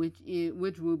room, which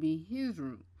will be his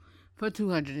room, for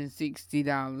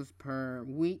 $260 per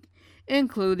week,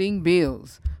 including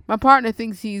bills. My partner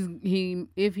thinks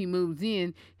if he moves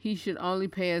in, he should only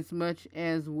pay as much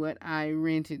as what I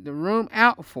rented the room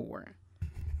out for.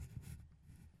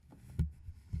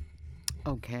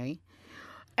 Okay.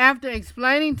 After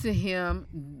explaining to him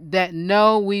that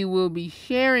no, we will be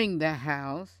sharing the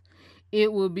house,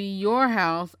 it will be your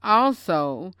house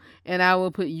also, and I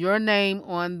will put your name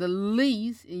on the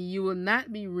lease, and you will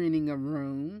not be renting a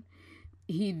room.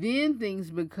 He then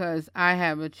thinks because I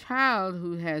have a child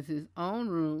who has his own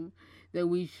room that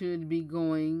we should be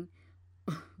going.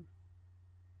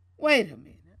 Wait a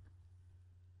minute.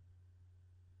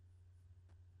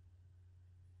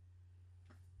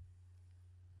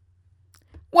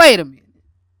 Wait a minute.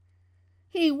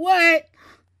 He what?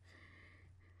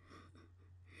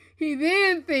 He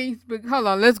then thinks, hold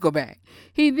on, let's go back.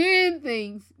 He then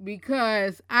thinks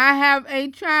because I have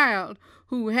a child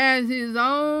who has his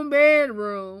own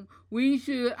bedroom, we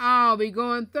should all be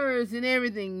going Thursday and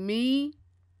everything. Me,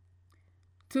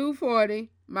 $240,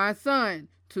 my son,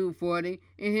 $240,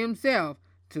 and himself,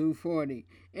 $240.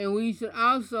 And we should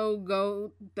also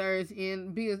go Thursday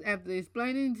in bills. After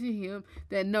explaining to him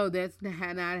that no, that's not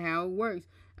how it works.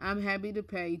 I'm happy to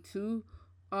pay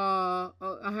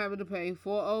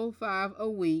 $405 a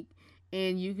week,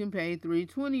 and you can pay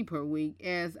 $320 per week.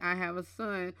 As I have a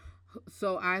son,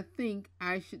 so I think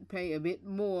I should pay a bit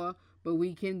more, but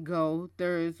we can go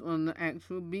Thursday on the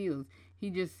actual bills. He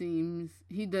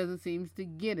doesn't seem to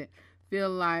get it. feel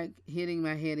like hitting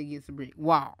my head against a brick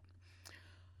wall.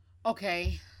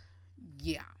 Okay,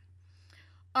 yeah.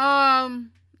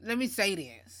 Let me say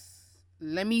this.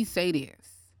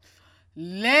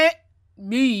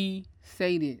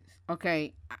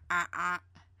 Okay, I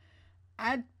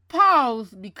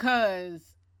paused because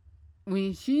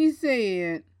when she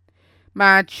said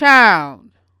my child,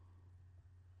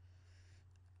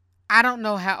 I don't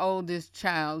know how old this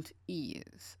child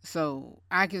is. So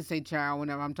I can say child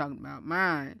whenever I'm talking about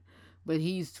mine, but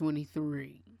he's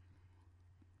 23.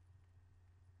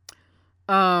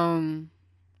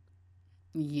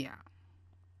 Yeah.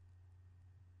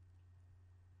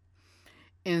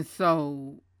 And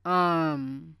so,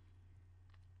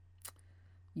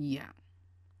 yeah.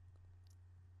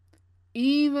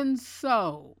 Even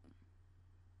so,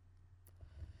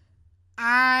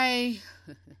 I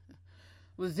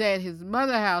was at his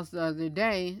mother's house the other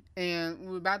day, and we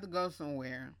were about to go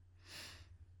somewhere.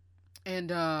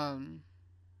 And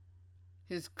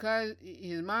his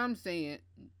mom said,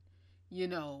 you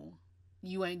know,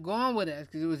 you ain't going with us,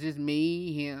 because it was just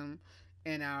me, him,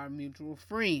 and our mutual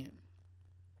friend.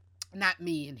 Not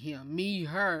me and him, me,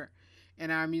 her,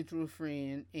 and our mutual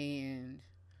friend, and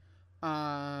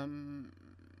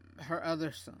her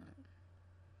other son.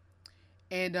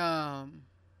 And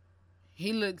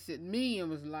he looks at me and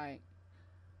was like,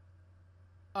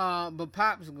 but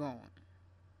Pop's going.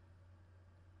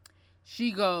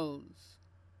 She goes,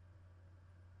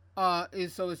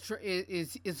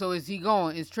 is he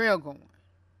going? Is Trail going?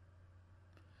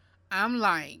 I'm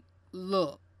like,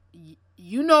 look,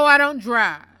 you know I don't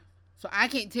drive, so I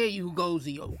can't tell you who goes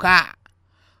in your car.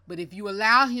 But if you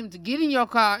allow him to get in your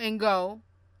car and go,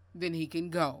 then he can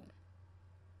go.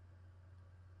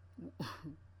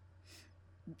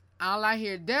 All I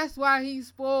hear, that's why he's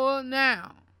spoiled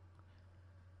now.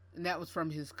 And that was from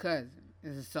his cousin.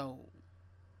 And so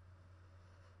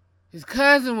his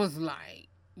cousin was like,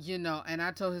 you know, and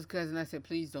I told his cousin, I said,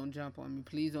 please don't jump on me.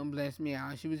 Please don't bless me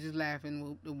out. She was just laughing,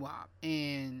 whoop the wop.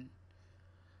 And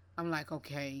I'm like,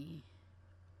 okay,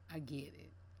 I get it.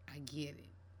 I get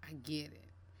it. I get it.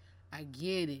 I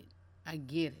get it. I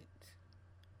get it.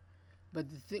 But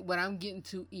what I'm getting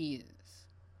to is,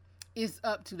 it's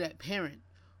up to that parent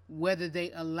whether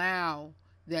they allow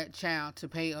that child to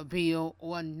pay a bill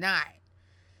or not.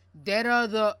 That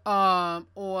other,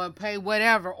 or pay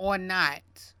whatever or not.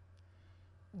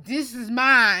 This is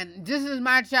mine. This is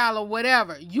my child or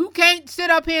whatever. You can't sit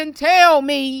up here and tell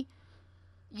me,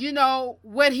 you know,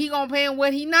 what he gonna pay and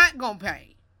what he not gonna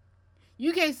pay.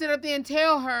 You can't sit up there and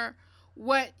tell her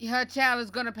what her child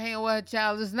is gonna pay and what her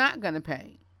child is not gonna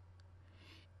pay.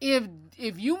 If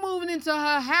you moving into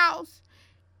her house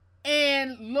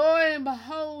and lo and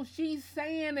behold, she's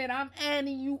saying that I'm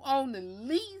adding you on the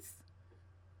lease,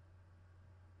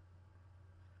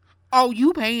 oh,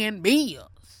 you paying bills.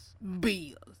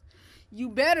 You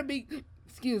better be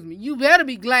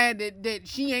glad that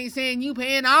she ain't saying you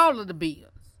paying all of the bills.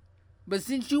 But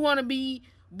since you want to be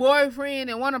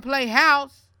boyfriend and want to play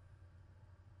house,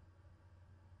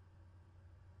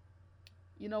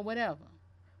 you know, whatever.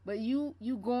 But you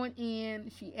going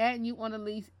in, she adding you on the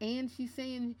lease, and she's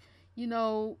saying, you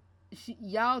know,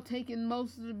 y'all taking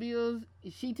most of the bills.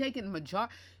 She taking the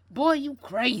majority. Boy, you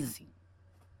crazy.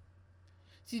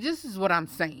 See, this is what I'm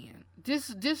saying.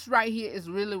 This right here is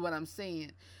really what I'm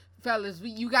saying. Fellas,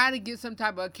 you got to get some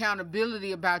type of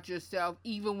accountability about yourself,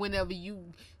 even whenever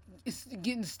you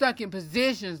getting stuck in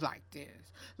positions like this.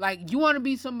 Like, you want to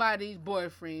be somebody's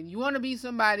boyfriend. You want to be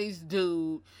somebody's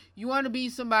dude. You want to be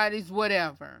somebody's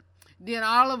whatever. Then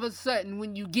all of a sudden,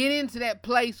 when you get into that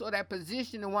place or that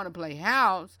position and want to play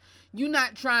house, you're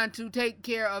not trying to take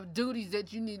care of duties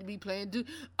that you need to be playing.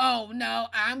 Oh, no,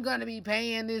 I'm going to be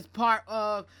paying this part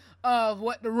of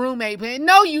what the roommate paying.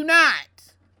 No, you not.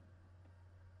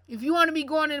 If you want to be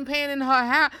going in and paying in her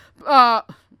house,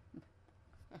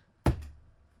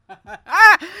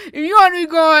 if you want to be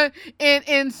going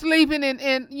and sleeping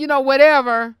and you know,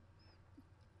 whatever,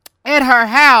 at her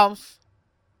house,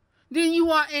 then you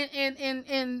want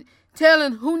and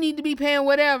telling who need to be paying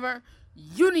whatever,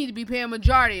 you need to be paying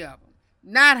majority of them,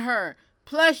 not her.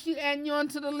 Plus you adding you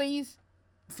onto the lease,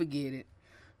 forget it.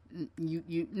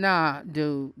 Nah,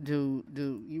 dude,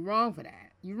 you wrong for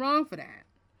that. You wrong for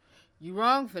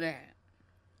that.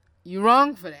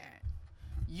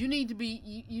 You need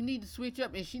to switch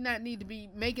up, and she not need to be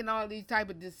making all these type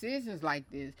of decisions like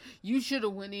this. You should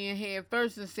have went in head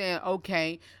first and said,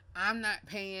 okay, I'm not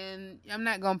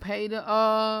gonna pay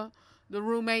the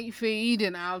roommate fee,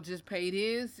 then I'll just pay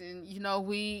this, and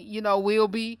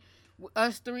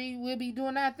us three will be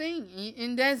doing our thing,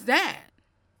 and that's that.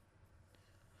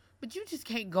 But you just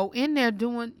can't go in there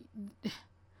doing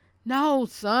No,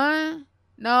 son.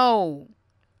 No.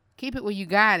 Keep it where you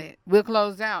got it. We'll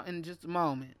close out in just a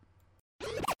moment.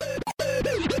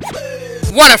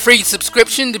 Want a free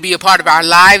subscription to be a part of our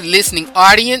live listening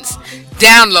audience?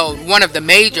 Download one of the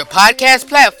major podcast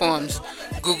platforms: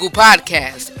 Google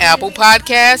Podcasts, Apple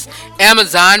Podcasts,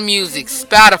 Amazon Music,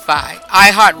 Spotify,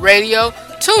 iHeartRadio,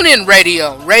 TuneIn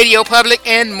Radio, Radio Public,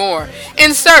 and more.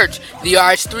 And search The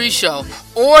RH3 Show.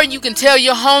 Or you can tell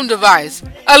your home device,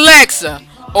 Alexa,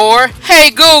 or Hey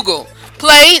Google,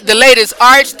 play the latest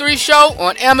RH3 Show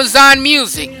on Amazon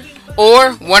Music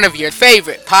or one of your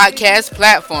favorite podcast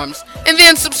platforms, and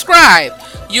then subscribe.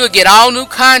 You'll get all new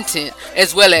content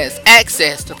as well as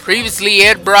access to previously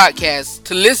aired broadcasts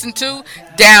to listen to,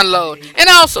 download, and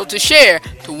also to share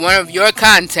to one of your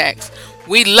contacts.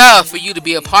 We'd love for you to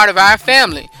be a part of our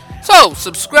family. So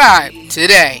subscribe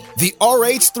today. The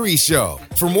RH3 Show.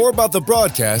 For more about the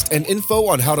broadcast and info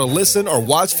on how to listen or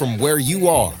watch from where you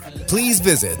are, please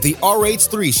visit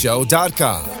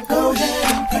therh3show.com. Go ahead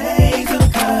and praise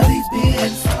him 'cause he's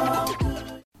been so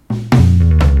good.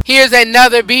 Here's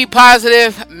another Be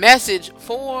Positive message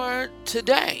for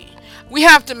today. We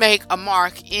have to make a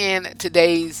mark in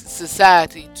today's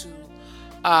society to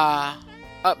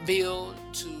upbuild,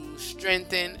 to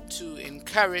strengthen, to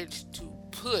encourage, to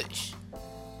push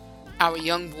our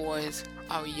young boys,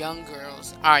 our young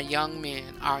girls, our young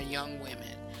men, our young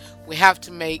women. We have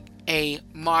to make a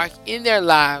mark in their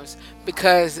lives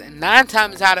because 9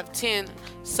 times out of 10,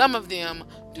 some of them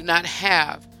do not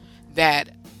have that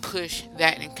push,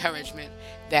 that encouragement,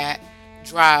 that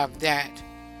drive, that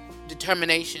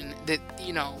determination that,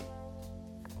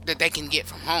 that they can get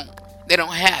from home. They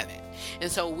don't have it.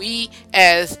 And so we,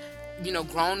 as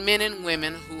grown men and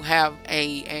women who have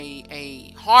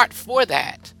a heart for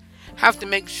that, have to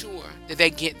make sure that they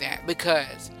get that,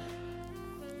 because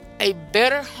a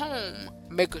better home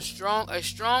make a strong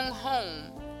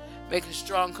home make a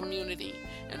strong community,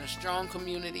 and a strong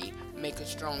community make a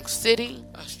strong city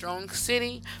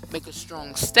make a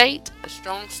strong state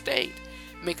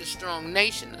make a strong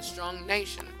nation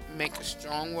make a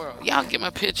strong world. Y'all get my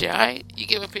picture, alright? You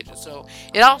get my picture. So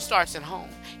it all starts at home.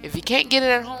 If you can't get it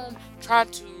at home, try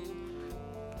to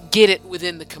get it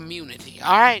within the community,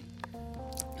 alright?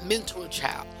 Mentor a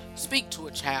child, speak to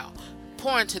a child,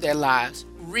 pour into their lives,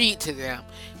 read to them,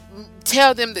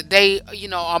 tell them that they,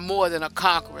 are more than a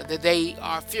conqueror, that they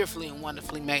are fearfully and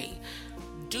wonderfully made.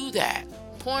 Do that.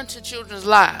 Pour into children's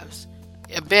lives.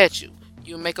 I bet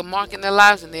you'll make a mark in their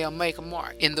lives, and they'll make a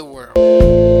mark in the world.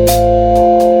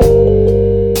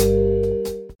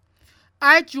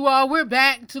 Alright, you all, we're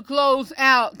back to close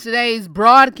out today's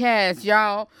broadcast,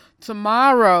 y'all.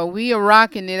 Tomorrow, we are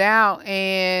rocking it out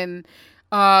and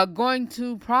going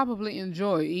to probably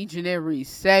enjoy each and every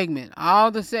segment. All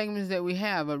the segments that we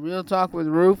have: a Real Talk with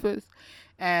Rufus,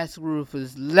 Ask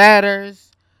Rufus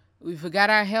Letters. We forgot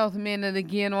our health minute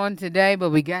again on today, but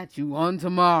we got you on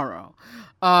tomorrow.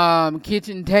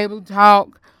 Kitchen Table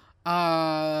Talk.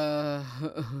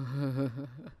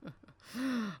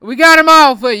 We got them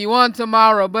all for you on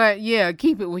tomorrow, but yeah,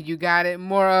 keep it when you got it.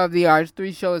 More of the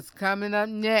RH3 Show is coming up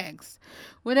next.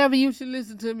 Whenever you should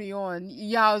listen to me on,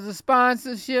 y'all, the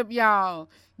sponsorship, y'all.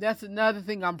 That's another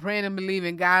thing I'm praying and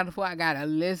believing God for. I got a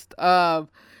list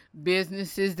of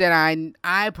businesses that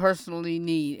I personally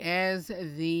need as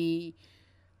the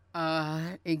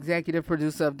executive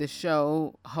producer of the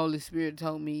show. Holy Spirit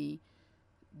told me,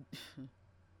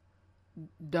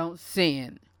 don't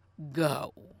sin,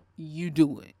 go. You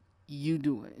do it.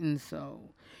 And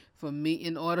so for me,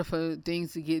 in order for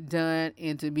things to get done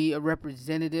and to be a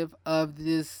representative of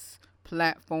this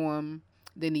platform,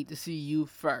 they need to see you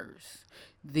first.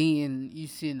 Then you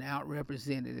send out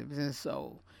representatives. And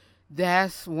so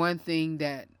that's one thing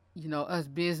that, us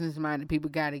business-minded people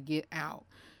got to get out.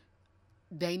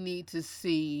 They need to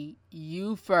see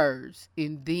you first,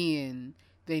 and then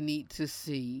they need to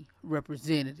see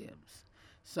representatives.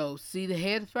 So see the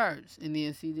head first, and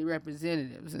then see the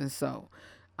representatives. And so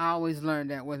I always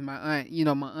learned that with my aunt.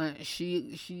 My aunt,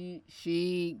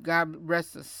 she God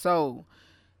rest her soul.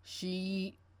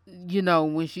 She,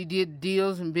 when she did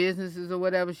deals and businesses or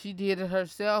whatever, she did it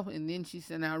herself, and then she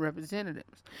sent out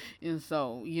representatives. And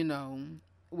so,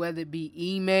 whether it be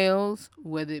emails,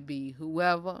 whether it be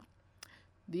whoever,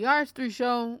 the RH3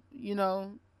 Show,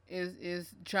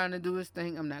 is trying to do its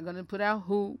thing. I'm not going to put out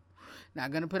who.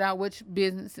 Not going to put out which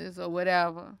businesses or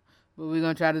whatever, but we're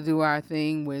going to try to do our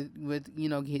thing with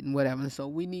getting whatever. So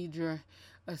we need your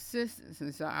assistance.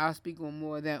 And so I'll speak on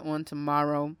more of that on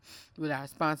tomorrow with our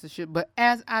sponsorship. But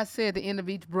as I said at the end of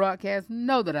each broadcast,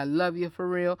 know that I love you for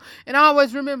real. And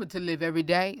always remember to live every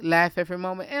day, laugh every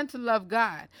moment, and to love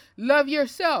God. Love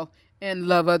yourself and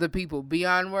love other people.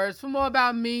 Beyond words. For more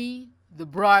about me, the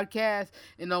broadcast,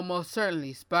 and almost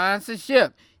certainly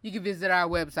sponsorship, you can visit our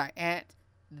website at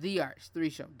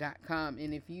thearch3show.com.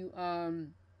 And if you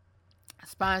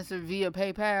sponsor via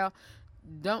PayPal,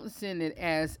 don't send it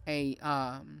as a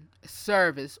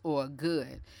service or a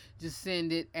good. Just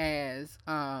send it as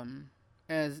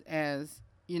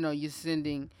you're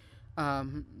sending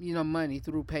money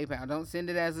through PayPal. Don't send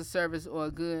it as a service or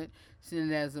a good.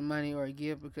 Send it as a money or a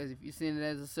gift, because if you send it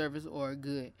as a service or a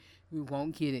good, we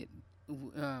won't get it.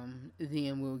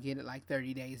 Then we'll get it like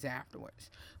 30 days afterwards.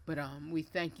 But we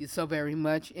thank you so very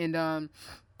much. And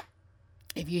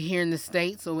if you're here in the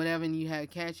States or whatever and you have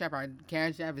Cash App, our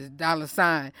Cash App is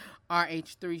 $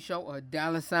 RH3 Show or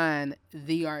 $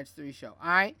 The RH3 Show. All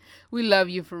right? We love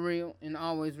you for real, and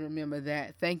always remember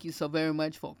that. Thank you so very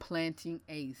much for planting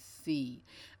a seed.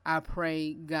 I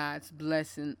pray God's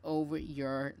blessing over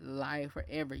your life for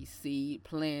every seed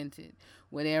planted.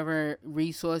 Whatever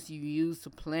resource you use to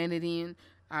plant it in,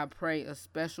 I pray a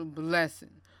special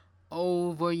blessing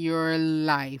over your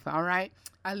life. All right?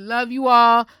 I love you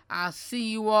all. I'll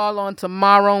see you all on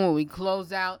tomorrow when we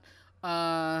close out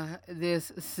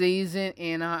this season.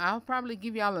 And I'll probably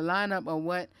give y'all a lineup of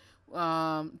what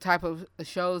type of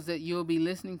shows that you'll be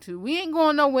listening to. We ain't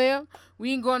going nowhere.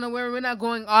 We're not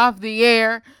going off the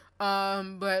air.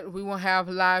 But we won't have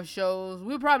live shows.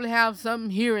 We'll probably have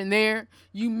something here and there.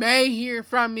 You may hear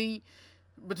from me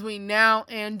between now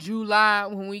and July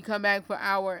when we come back for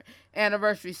our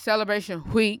anniversary celebration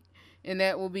week. And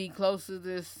that will be close to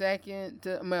the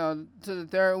to the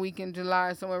third week in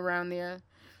July, somewhere around there.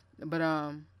 But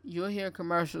you'll hear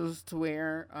commercials to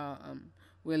where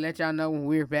we'll let y'all know when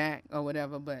we're back or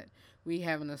whatever. But we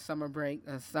having a summer break,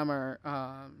 a summer.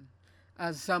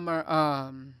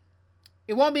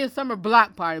 It won't be a summer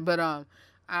block party, but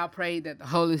I'll pray that the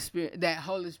Holy Spirit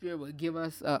will give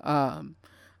us a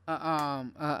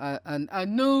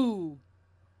new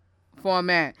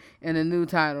format and a new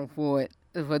title for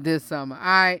this summer. All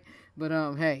right, but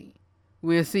hey,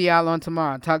 we'll see y'all on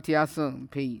tomorrow. Talk to y'all soon.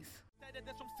 Peace.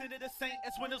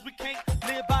 As soon as we can't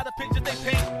live by the pictures they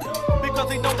paint, because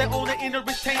they know that all the inner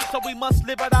is taint. So we must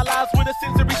live out our lives with a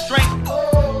sense of restraint,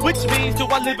 which means do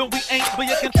I live and we ain't, but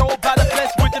you're controlled by the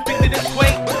flesh, we're depicted as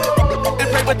quaint, and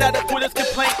pray without a Twitter's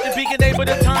complaint, and being able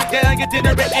to turn down your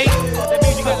dinner at 8. That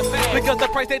means you gotta pay, because the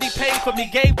price that he paid for me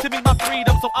gave to me my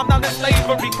freedom, so I'm not in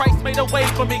slavery. Christ made a way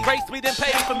for me, grace me then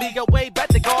paid for me, a way back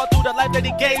to God through the life that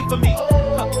he gave for me,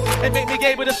 and made me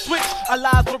able to switch. Our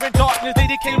lives were in darkness, they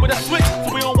came with a switch,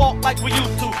 so we don't walk like we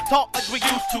used to, talk like we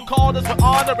used to, call us with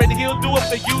honor, and he'll do it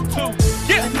for you too.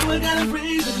 Yeah. I know I gotta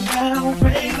praise him now,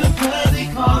 praise him 'cause he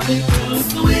called me to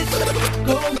switch.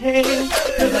 Go ahead,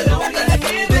 'cause I know I gotta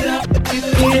give it up. If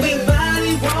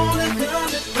anybody wanna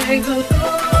come and praise the Lord,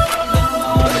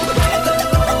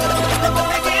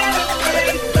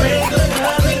 praise him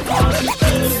 'cause he called me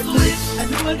to switch. I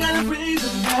know I gotta praise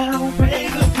him now,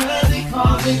 praise him 'cause he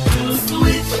called me to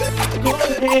switch. Go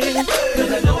ahead,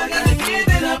 'cause I know I gotta give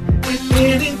it up. If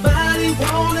anybody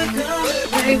wanna come and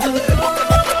praise the Lord,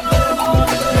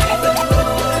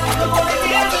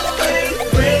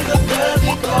 praise the 'cause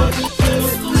he called me to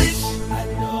switch. I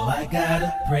know I gotta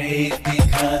praise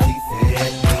because he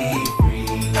set me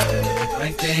free.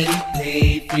 Christ said he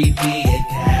paid free me at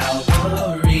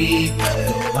Calvary.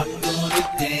 So I'm gonna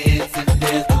dance and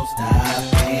there's no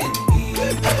stopping me.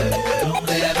 Don't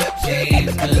ever change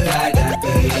 'cause I got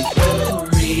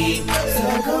victory. So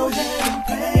go ahead and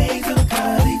praise him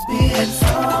 'cause he's been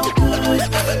so good.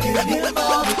 Give him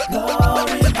all the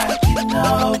glory like you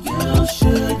know you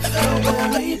should. Don't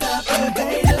worry about the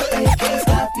haters, they can't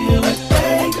stop you if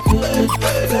they could.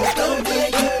 So don't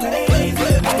make you praise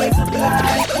him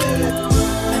like you.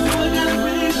 I know I gotta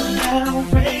praise him now,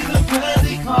 praise him 'cause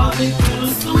he called me to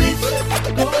switch.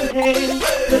 Go ahead,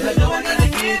 'cause I know I gotta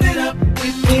give it up.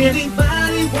 If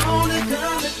anybody wanna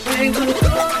come and praise the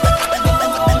Lord,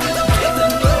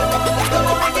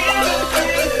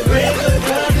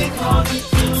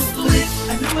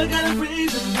 I gotta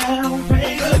praise him now,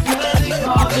 praise him 'cause he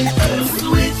called me to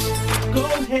switch. Go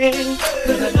ahead,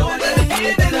 'cause I know I gotta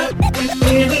give it up. If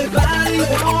anybody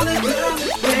wanna come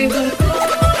and praise the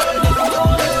Lord,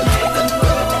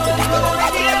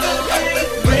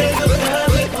 praise him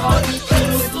 'cause he called me to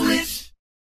switch.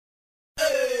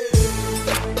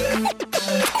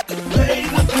 Praise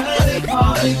him 'cause he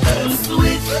called me to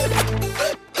switch.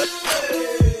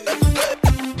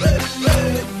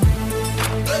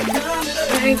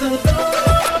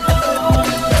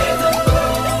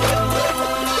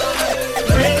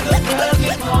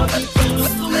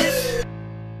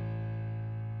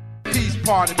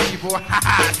 party, people.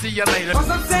 See you later.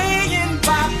 I'm saying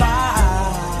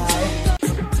bye-bye.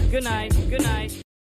 Good night. Good night.